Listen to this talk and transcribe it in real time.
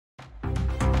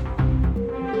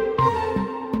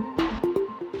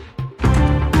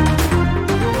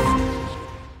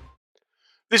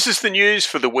This is the news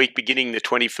for the week beginning the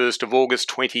 21st of August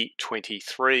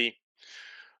 2023.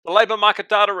 The labour market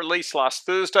data released last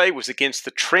Thursday was against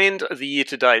the trend of the year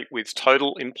to date, with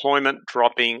total employment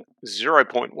dropping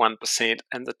 0.1%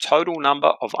 and the total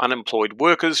number of unemployed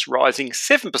workers rising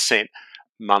 7%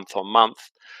 month on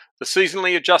month. The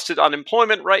seasonally adjusted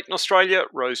unemployment rate in Australia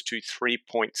rose to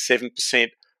 3.7%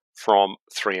 from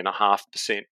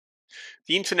 3.5%.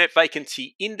 The Internet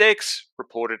Vacancy Index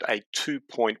reported a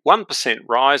 2.1%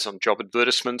 rise on job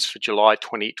advertisements for July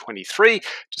 2023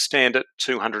 to stand at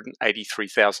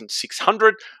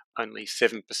 283,600, only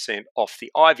 7% off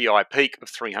the IVI peak of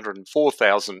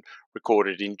 304,000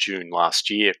 recorded in June last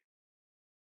year.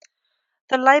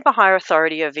 The Labour Hire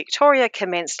Authority of Victoria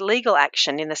commenced legal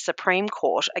action in the Supreme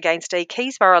Court against a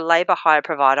Keysborough labour hire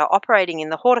provider operating in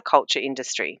the horticulture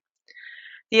industry.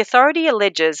 The authority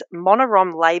alleges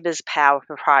Monorom Labour's Power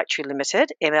Proprietary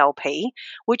Limited, MLP,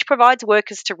 which provides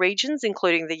workers to regions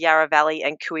including the Yarra Valley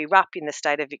and Kui Rup in the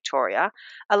state of Victoria,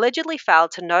 allegedly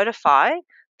failed to notify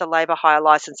the Labour Hire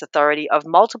Licence Authority of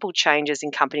multiple changes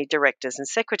in company directors and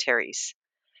secretaries.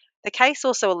 The case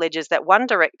also alleges that one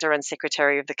director and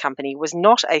secretary of the company was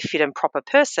not a fit and proper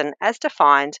person as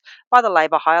defined by the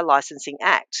Labour Hire Licensing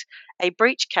Act, a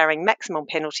breach carrying maximum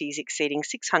penalties exceeding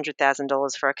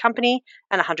 $600,000 for a company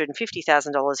and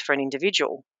 $150,000 for an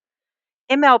individual.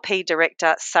 MLP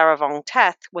director Saravong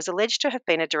Tath was alleged to have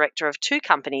been a director of two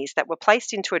companies that were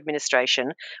placed into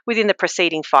administration within the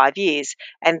preceding 5 years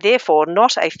and therefore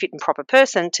not a fit and proper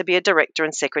person to be a director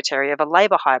and secretary of a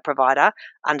labour hire provider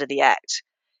under the Act.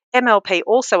 MLP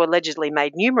also allegedly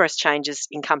made numerous changes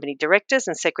in company directors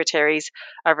and secretaries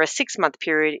over a 6-month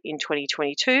period in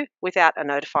 2022 without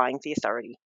notifying the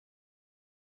authority.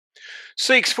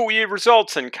 SEEK's full-year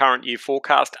results and current year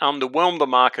forecast underwhelmed the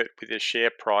market, with their share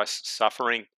price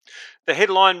suffering. The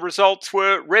headline results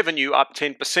were revenue up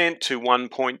 10% to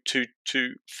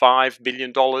 $1.225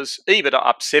 billion, EBITDA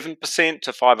up 7%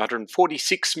 to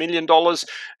 $546 million,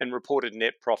 and reported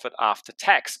net profit after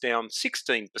tax down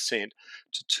 16%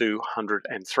 to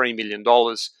 $203 million.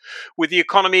 With the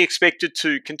economy expected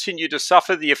to continue to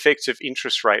suffer the effects of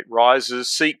interest rate rises,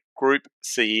 SEEK Group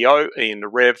CEO Ian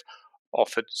Narev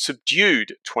offered subdued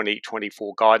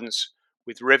 2024 guidance,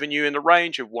 with revenue in the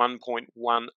range of $1.18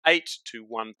 to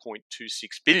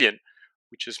 $1.26 billion,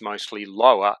 which is mostly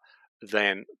lower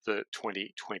than the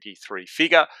 2023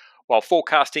 figure, while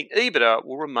forecasting EBITDA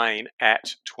will remain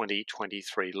at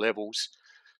 2023 levels.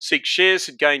 SEEK shares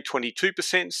had gained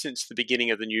 22% since the beginning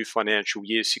of the new financial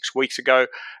year 6 weeks ago.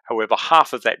 However,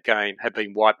 half of that gain had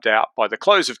been wiped out by the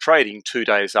close of trading 2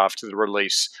 days after the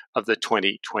release of the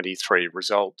 2023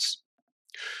 results.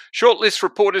 Shortlist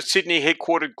reported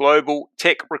Sydney-headquartered global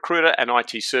tech recruiter and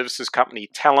IT services company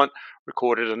Talent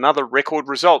recorded another record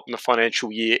result in the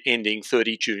financial year ending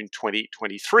 30 June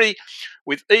 2023,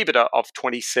 with EBITDA of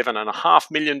 $27.5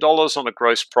 million on a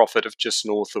gross profit of just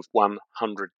north of $100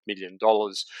 million.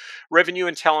 Revenue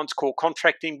in Talent's core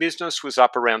contracting business was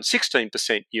up around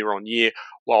 16% year on year,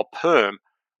 while perm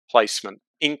placement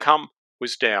income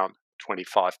was down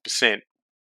 25%.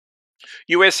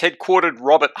 US-headquartered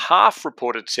Robert Half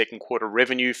reported second quarter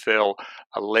revenue fell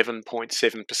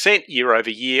 11.7% year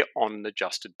over year on an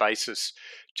adjusted basis.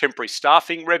 Temporary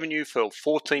staffing revenue fell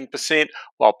 14%,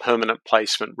 while permanent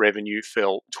placement revenue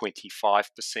fell 25%.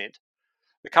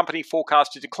 The company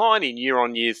forecast a decline in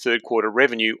year-on-year third quarter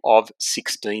revenue of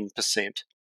 16%.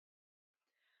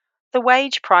 The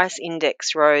wage price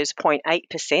index rose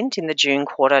 0.8% in the June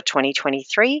quarter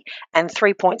 2023 and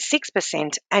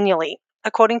 3.6% annually,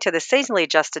 according to the seasonally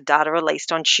adjusted data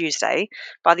released on Tuesday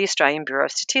by the Australian Bureau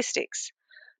of Statistics.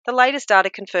 The latest data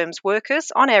confirms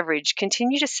workers, on average,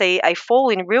 continue to see a fall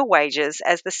in real wages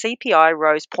as the CPI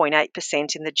rose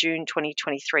 0.8% in the June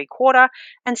 2023 quarter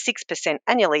and 6%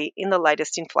 annually in the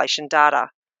latest inflation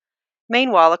data.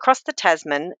 Meanwhile, across the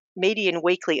Tasman, median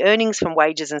weekly earnings from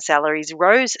wages and salaries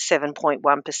rose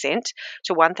 7.1%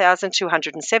 to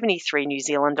 1,273 New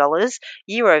Zealand dollars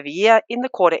year over year in the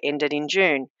quarter ended in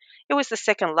June. It was the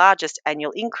second largest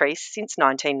annual increase since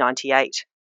 1998.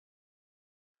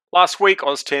 Last week,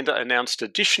 AusTender announced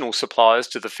additional suppliers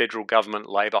to the federal government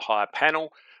labour hire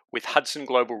panel, with Hudson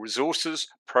Global Resources,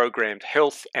 Programmed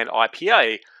Health and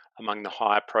IPA among the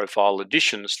higher profile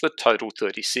additions that total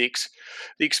 36.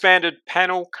 The expanded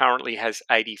panel currently has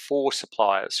 84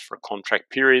 suppliers for a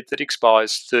contract period that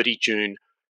expires 30 June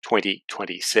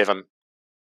 2027.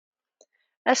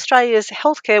 Australia's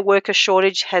healthcare worker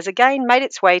shortage has again made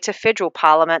its way to federal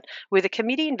parliament, with a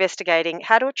committee investigating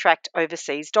how to attract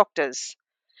overseas doctors.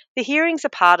 The hearings are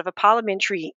part of a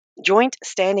parliamentary Joint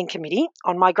Standing Committee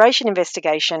on Migration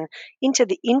Investigation into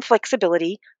the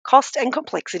inflexibility, cost and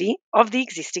complexity of the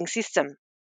existing system.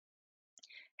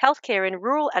 Healthcare in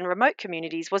rural and remote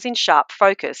communities was in sharp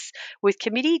focus, with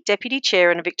Committee Deputy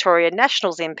Chair and Victoria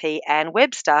Nationals MP Anne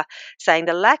Webster saying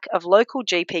the lack of local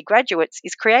GP graduates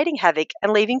is creating havoc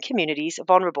and leaving communities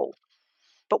vulnerable.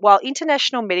 But while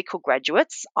international medical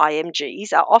graduates,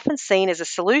 IMGs, are often seen as a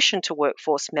solution to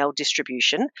workforce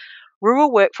maldistribution,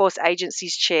 Rural Workforce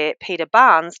Agency's Chair Peter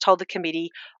Barnes told the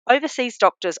committee overseas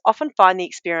doctors often find the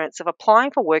experience of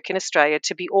applying for work in Australia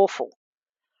to be awful.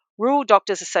 Rural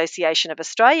Doctors Association of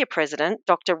Australia President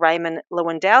Dr. Raymond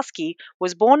Lewandowski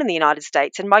was born in the United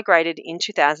States and migrated in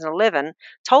 2011,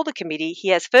 told the committee he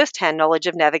has first-hand knowledge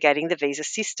of navigating the visa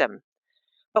system.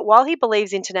 But while he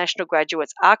believes international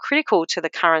graduates are critical to the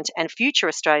current and future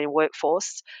Australian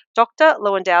workforce, Dr.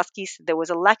 Lewandowski said there was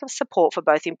a lack of support for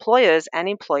both employers and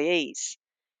employees.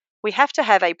 We have to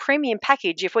have a premium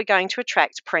package if we're going to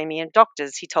attract premium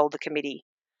doctors, he told the committee.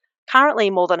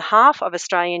 Currently, more than half of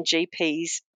Australian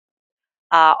GPs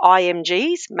are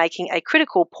IMGs, making a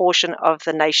critical portion of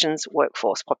the nation's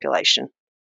workforce population.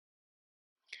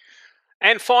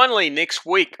 And finally, next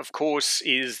week, of course,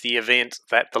 is the event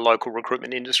that the local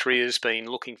recruitment industry has been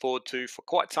looking forward to for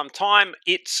quite some time.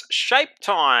 It's Shape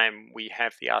Time. We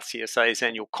have the RCSA's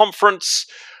annual conference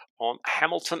on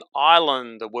Hamilton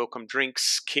Island. The welcome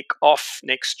drinks kick off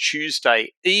next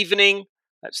Tuesday evening.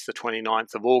 That's the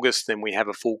 29th of August. Then we have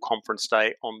a full conference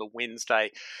day on the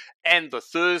Wednesday and the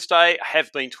Thursday. I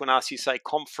have been to an RCSA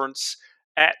conference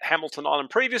at Hamilton Island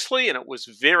previously, and it was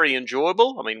very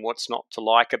enjoyable. I mean, what's not to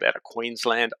like about a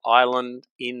Queensland island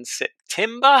in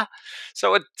September?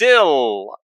 So,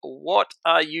 Adele, what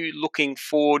are you looking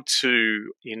forward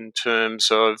to in terms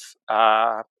of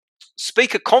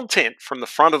speaker content from the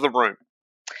front of the room?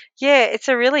 Yeah, it's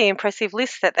a really impressive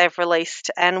list that they've released.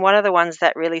 And one of the ones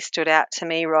that really stood out to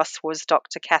me, Ross, was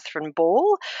Dr. Catherine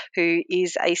Ball, who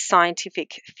is a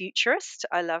scientific futurist.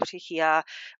 I love to hear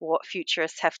what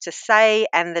futurists have to say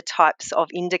and the types of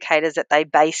indicators that they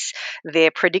base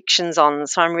their predictions on.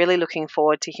 So I'm really looking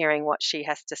forward to hearing what she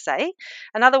has to say.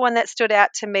 Another one that stood out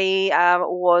to me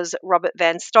was Robert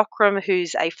Van Stockram,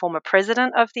 who's a former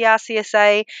president of the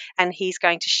RCSA, and he's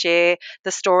going to share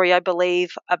the story, I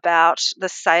believe, about the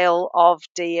sale of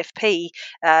DFP,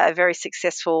 a very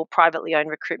successful privately owned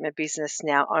recruitment business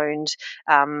now owned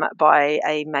by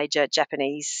a major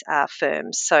Japanese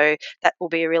firm. So that will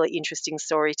be a really interesting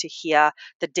story to hear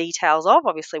the details of.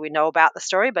 Obviously, we know about the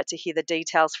story, but to hear the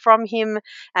details from him.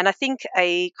 And I think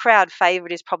a crowd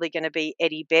favourite is probably going to be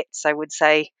Eddie Betts, I would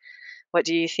say. What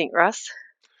do you think, Russ?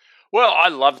 Well, I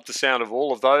loved the sound of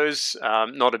all of those.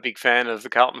 Not a big fan of the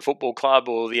Carlton Football Club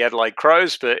or the Adelaide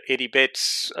Crows, but Eddie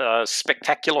Betts,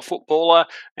 spectacular footballer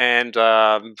and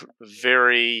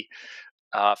very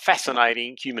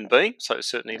fascinating human being. So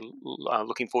certainly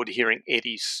looking forward to hearing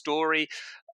Eddie's story.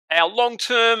 Our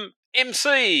long-term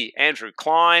MC, Andrew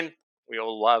Klein. We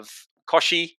all love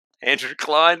Koshy. Andrew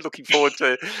Klein, looking forward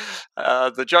to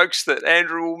the jokes that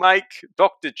Andrew will make.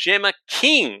 Dr. Gemma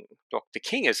King. Dr.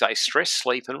 King is a stress,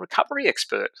 sleep, and recovery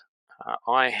expert.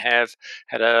 I have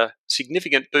had a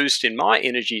significant boost in my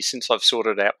energy since I've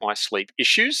sorted out my sleep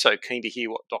issues, so keen to hear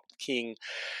what Dr. King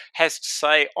has to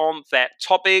say on that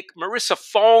topic. Marissa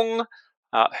Fong,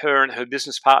 her and her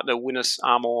business partner, Winnis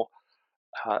Armour,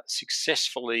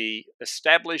 successfully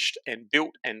established and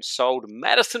built and sold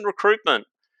Madison Recruitment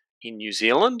in New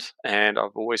Zealand, and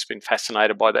I've always been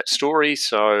fascinated by that story,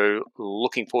 so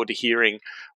looking forward to hearing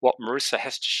what Marissa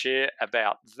has to share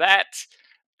about that.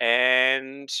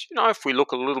 And, if we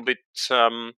look a little bit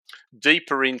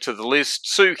deeper into the list,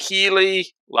 Sue Healy,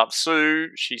 love Sue.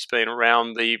 She's been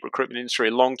around the recruitment industry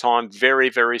a long time, very,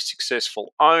 very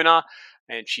successful owner,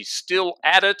 and she's still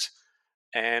at it,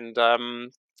 and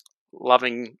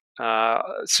loving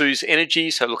Sue's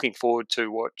energy, so looking forward to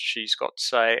what she's got to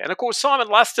say. And of course, Simon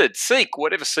Lusted, Seek,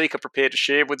 whatever Seek are prepared to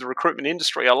share with the recruitment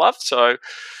industry, I love. So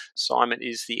Simon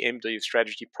is the MD of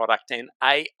Strategy, Product and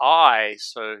AI.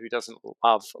 So who doesn't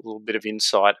love a little bit of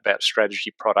insight about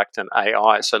strategy, product and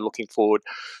AI? So looking forward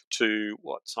to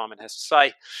what Simon has to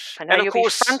say. I know you'll be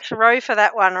front row for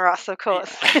that one, Ross, of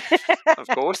course. Of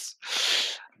course.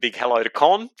 Big hello to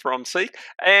Con from Seek.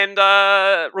 And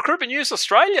Recruitment News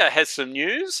Australia has some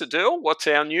news. Adele, what's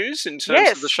our news in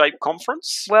terms of the SHAPE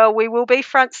conference? Well, we will be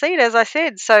front seat, as I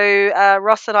said. So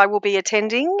Ross and I will be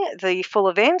attending the full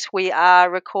event. We are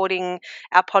recording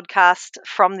our podcast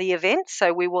from the event.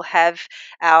 So we will have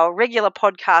our regular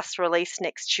podcast released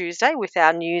next Tuesday with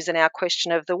our news and our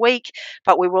question of the week.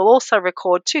 But we will also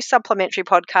record 2 supplementary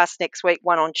podcasts next week,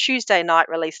 one on Tuesday night,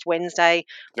 released Wednesday,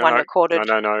 No. recorded.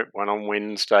 No. One on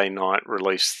Wednesday. Tuesday night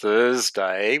released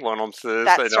Thursday, one on Thursday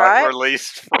That's night right.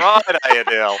 released Friday,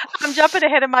 Adele. I'm jumping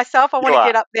ahead of myself. I want You to are.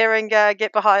 get up there and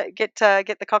get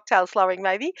the cocktails flowing,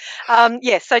 maybe.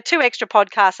 Yes, so 2 extra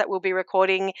podcasts that we'll be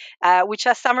recording, which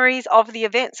are summaries of the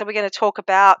event. So we're going to talk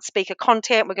about speaker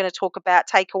content. We're going to talk about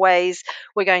takeaways.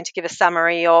 We're going to give a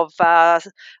summary of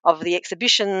the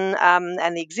exhibition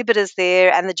and the exhibitors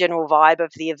there and the general vibe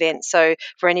of the event. So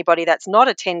for anybody that's not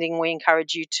attending, we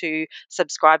encourage you to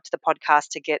subscribe to the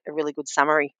podcast to get a really good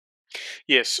summary.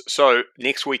 Yes, so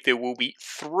next week there will be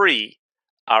 3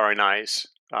 RNAs.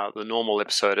 The normal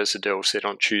episode, as Adele said,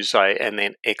 on Tuesday, and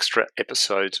then extra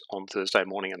episodes on Thursday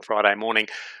morning and Friday morning.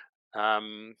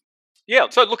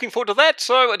 So looking forward to that.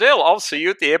 So, Adele, I'll see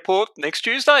you at the airport next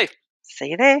Tuesday. See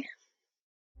you there.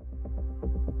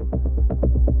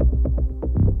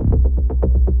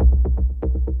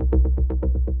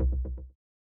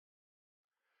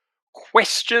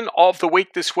 Question of the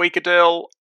week this week, Adele.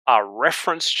 Are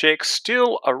reference checks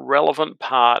still a relevant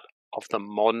part of the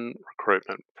modern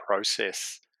recruitment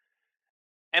process?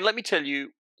 And let me tell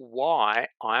you why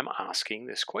I'm asking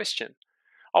this question.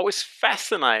 I was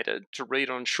fascinated to read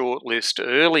on Shortlist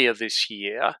earlier this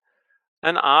year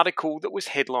an article that was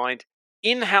headlined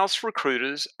In-House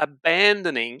Recruiters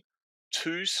Abandoning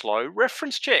Too Slow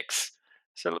Reference Checks.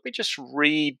 So let me just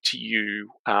read to you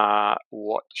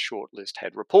what Shortlist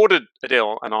had reported,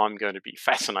 Adele, and I'm going to be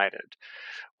fascinated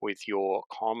with your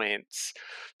comments.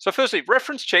 So firstly,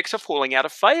 reference checks are falling out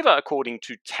of favour according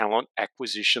to talent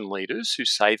acquisition leaders who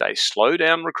say they slow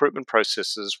down recruitment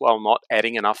processes while not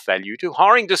adding enough value to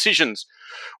hiring decisions.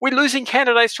 We're losing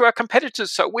candidates to our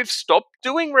competitors, so we've stopped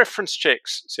doing reference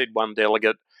checks, said one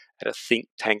delegate at a think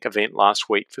tank event last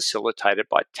week facilitated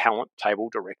by Talent Table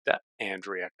Director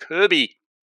Andrea Kirby.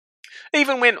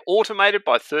 Even when automated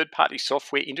by third-party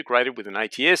software integrated with an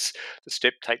ATS, the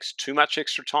step takes too much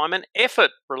extra time and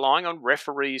effort, relying on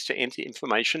referees to enter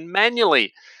information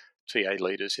manually, TA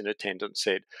leaders in attendance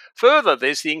said. Further,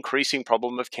 there's the increasing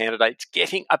problem of candidates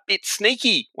getting a bit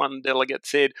sneaky, one delegate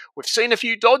said. We've seen a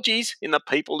few dodgies in the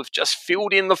people who've just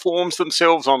filled in the forms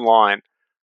themselves online.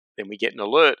 Then we get an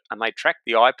alert and they track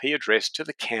the IP address to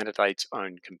the candidate's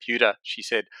own computer, she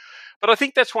said. But I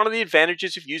think that's one of the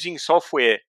advantages of using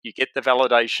software. You get the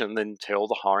validation, then tell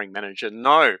the hiring manager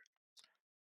no.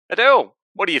 Adele,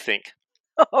 what do you think?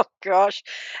 Oh gosh,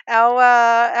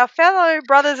 our fellow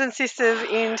brothers and sisters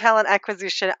in talent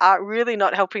acquisition are really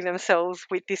not helping themselves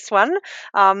with this one.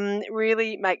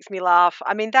 Really makes me laugh.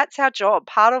 I mean, that's our job.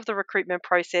 Part of the recruitment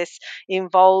process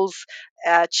involves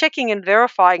checking and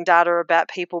verifying data about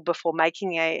people before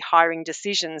making a hiring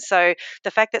decision. So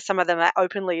the fact that some of them are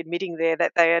openly admitting there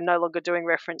that they are no longer doing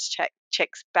reference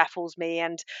checks baffles me.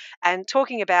 And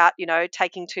talking about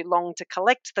taking too long to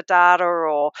collect the data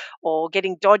or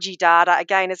getting dodgy data.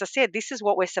 Again, as I said, this is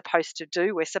what we're supposed to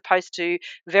do. We're supposed to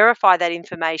verify that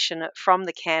information from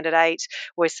the candidate.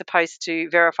 We're supposed to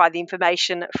verify the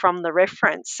information from the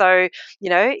reference. So,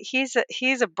 here's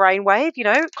a brainwave,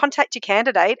 contact your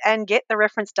candidate and get the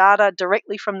reference data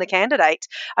directly from the candidate.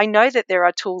 I know that there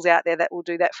are tools out there that will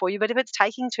do that for you, but if it's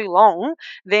taking too long,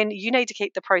 then you need to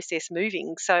keep the process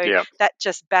moving. So Yeah. that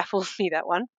just baffles me, that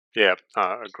one. Yeah,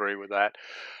 I agree with that.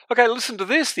 Okay, listen to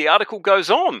this. The article goes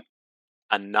on.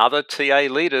 Another TA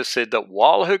leader said that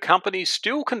while her company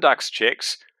still conducts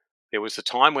checks, there was a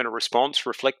time when a response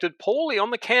reflected poorly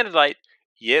on the candidate,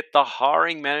 yet the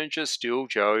hiring manager still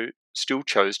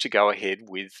chose to go ahead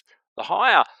with the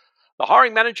hire. The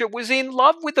hiring manager was in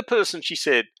love with the person, she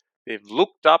said. They've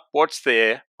looked up what's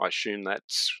there. I assume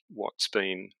that's what's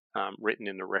been written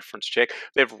in the reference check.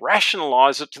 They've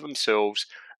rationalised it to themselves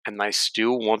and they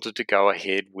still wanted to go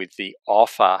ahead with the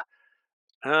offer.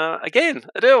 Again,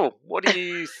 Adele, what do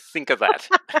you think of that?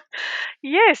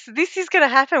 Yes, this is going to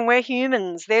happen. We're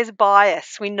humans. There's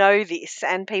bias. We know this,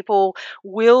 and people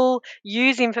will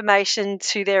use information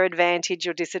to their advantage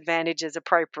or disadvantage as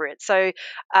appropriate. So,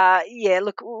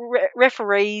 look,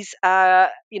 referees,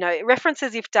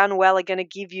 references, if done well, are going to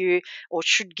give you or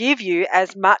should give you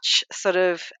as much sort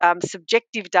of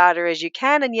subjective data as you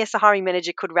can. And yes, a hiring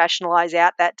manager could rationalise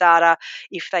out that data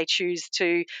if they choose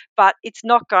to, but it's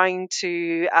not going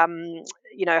to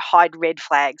hide red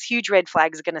flags. Huge red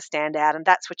flags are going to stand out, and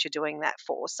that's what you're doing that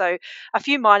for. So a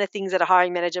few minor things that a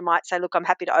hiring manager might say, look, I'm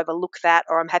happy to overlook that,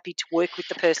 or I'm happy to work with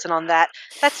the person on that.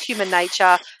 That's human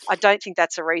nature. I don't think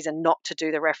that's a reason not to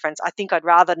do the reference. I think I'd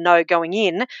rather know going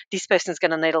in, this person's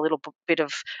going to need a little bit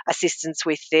of assistance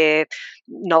with their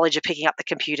knowledge of picking up the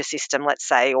computer system, let's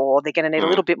say, or they're going to need a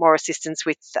little bit more assistance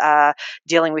with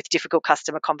dealing with difficult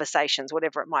customer conversations,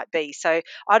 whatever it might be. So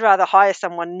I'd rather hire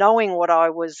someone knowing what I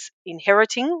was inheriting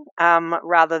inheriting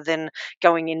rather than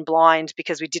going in blind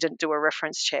because we didn't do a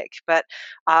reference check. But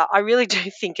I really do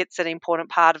think it's an important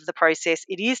part of the process.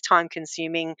 It is time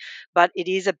consuming, but it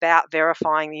is about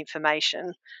verifying the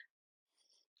information.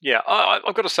 Yeah,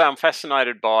 I've got to say I'm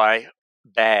fascinated by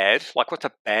bad. Like, what's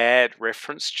a bad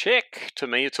reference check? To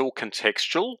me, it's all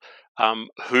contextual.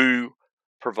 Who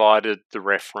provided the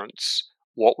reference?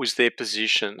 What was their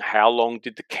position? How long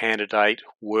did the candidate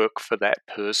work for that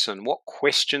person? What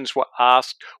questions were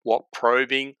asked? What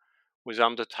probing was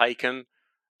undertaken?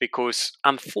 Because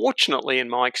unfortunately, in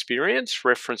my experience,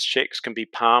 reference checks can be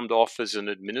palmed off as an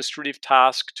administrative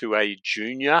task to a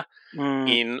junior Mm.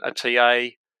 in a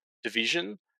TA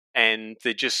division, and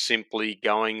they're just simply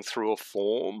going through a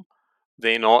form.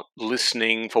 They're not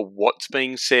listening for what's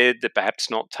being said. They're perhaps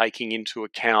not taking into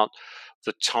account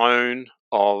the tone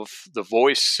of the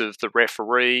voice of the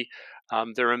referee.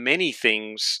 There are many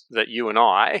things that you and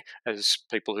I, as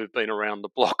people who've been around the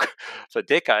block for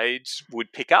decades,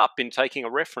 would pick up in taking a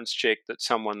reference check that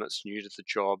someone that's new to the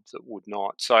job that would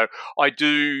not. So I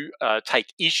do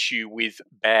take issue with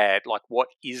bad. Like, what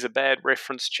is a bad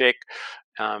reference check?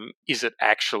 Is it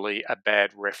actually a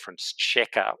bad reference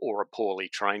checker or a poorly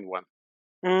trained one?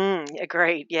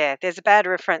 Agreed. Yeah, there's a bad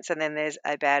reference and then there's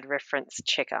a bad reference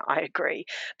checker. I agree.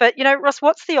 But Ross,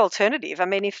 what's the alternative? I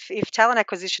mean, if talent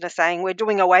acquisition are saying we're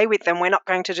doing away with them, we're not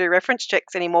going to do reference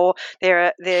checks anymore.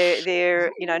 They're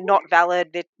not valid.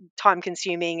 They're time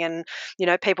consuming, and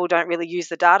people don't really use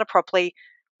the data properly.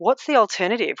 What's the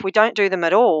alternative? We don't do them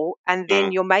at all, and then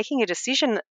Mm. you're making a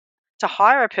decision to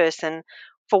hire a person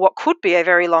for what could be a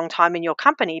very long time in your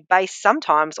company based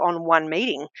sometimes on one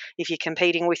meeting. If you're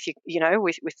competing with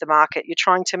with the market, you're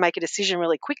trying to make a decision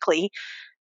really quickly,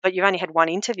 but you've only had one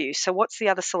interview. So what's the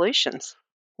other solutions?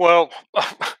 Well,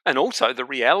 and also the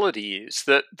reality is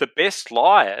that the best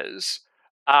liars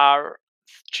are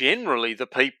generally the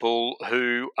people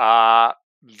who are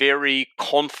very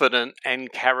confident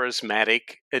and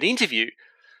charismatic at interview.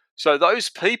 So those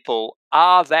people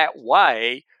are that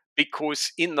way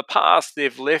because in the past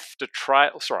they've left a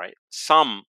trail. Sorry,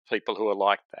 some people who are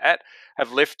like that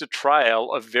have left a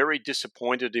trail of very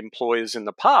disappointed employers in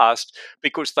the past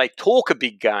because they talk a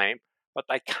big game, but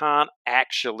they can't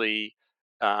actually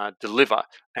deliver.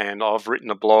 And I've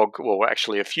written a blog, well,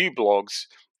 actually a few blogs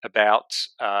about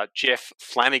Jeff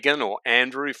Flanagan or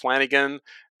Andrew Flanagan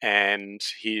and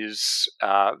his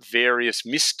various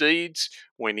misdeeds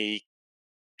when he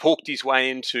talked his way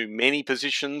into many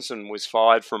positions and was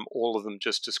fired from all of them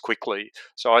just as quickly.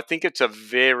 So I think it's a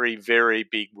very, very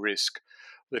big risk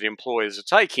that employers are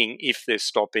taking if they're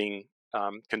stopping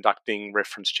conducting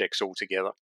reference checks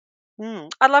altogether.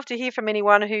 I'd love to hear from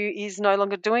anyone who is no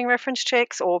longer doing reference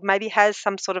checks or maybe has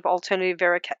some sort of alternative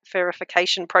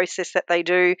verification process that they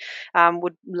do.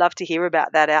 Would love to hear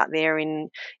about that out there in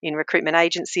recruitment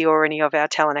agency or any of our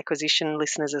talent acquisition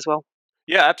listeners as well.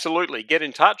 Yeah, absolutely. Get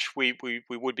in touch. We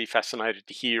would be fascinated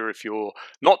to hear if you're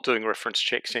not doing reference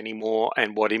checks anymore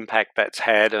and what impact that's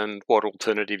had and what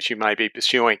alternatives you may be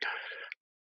pursuing.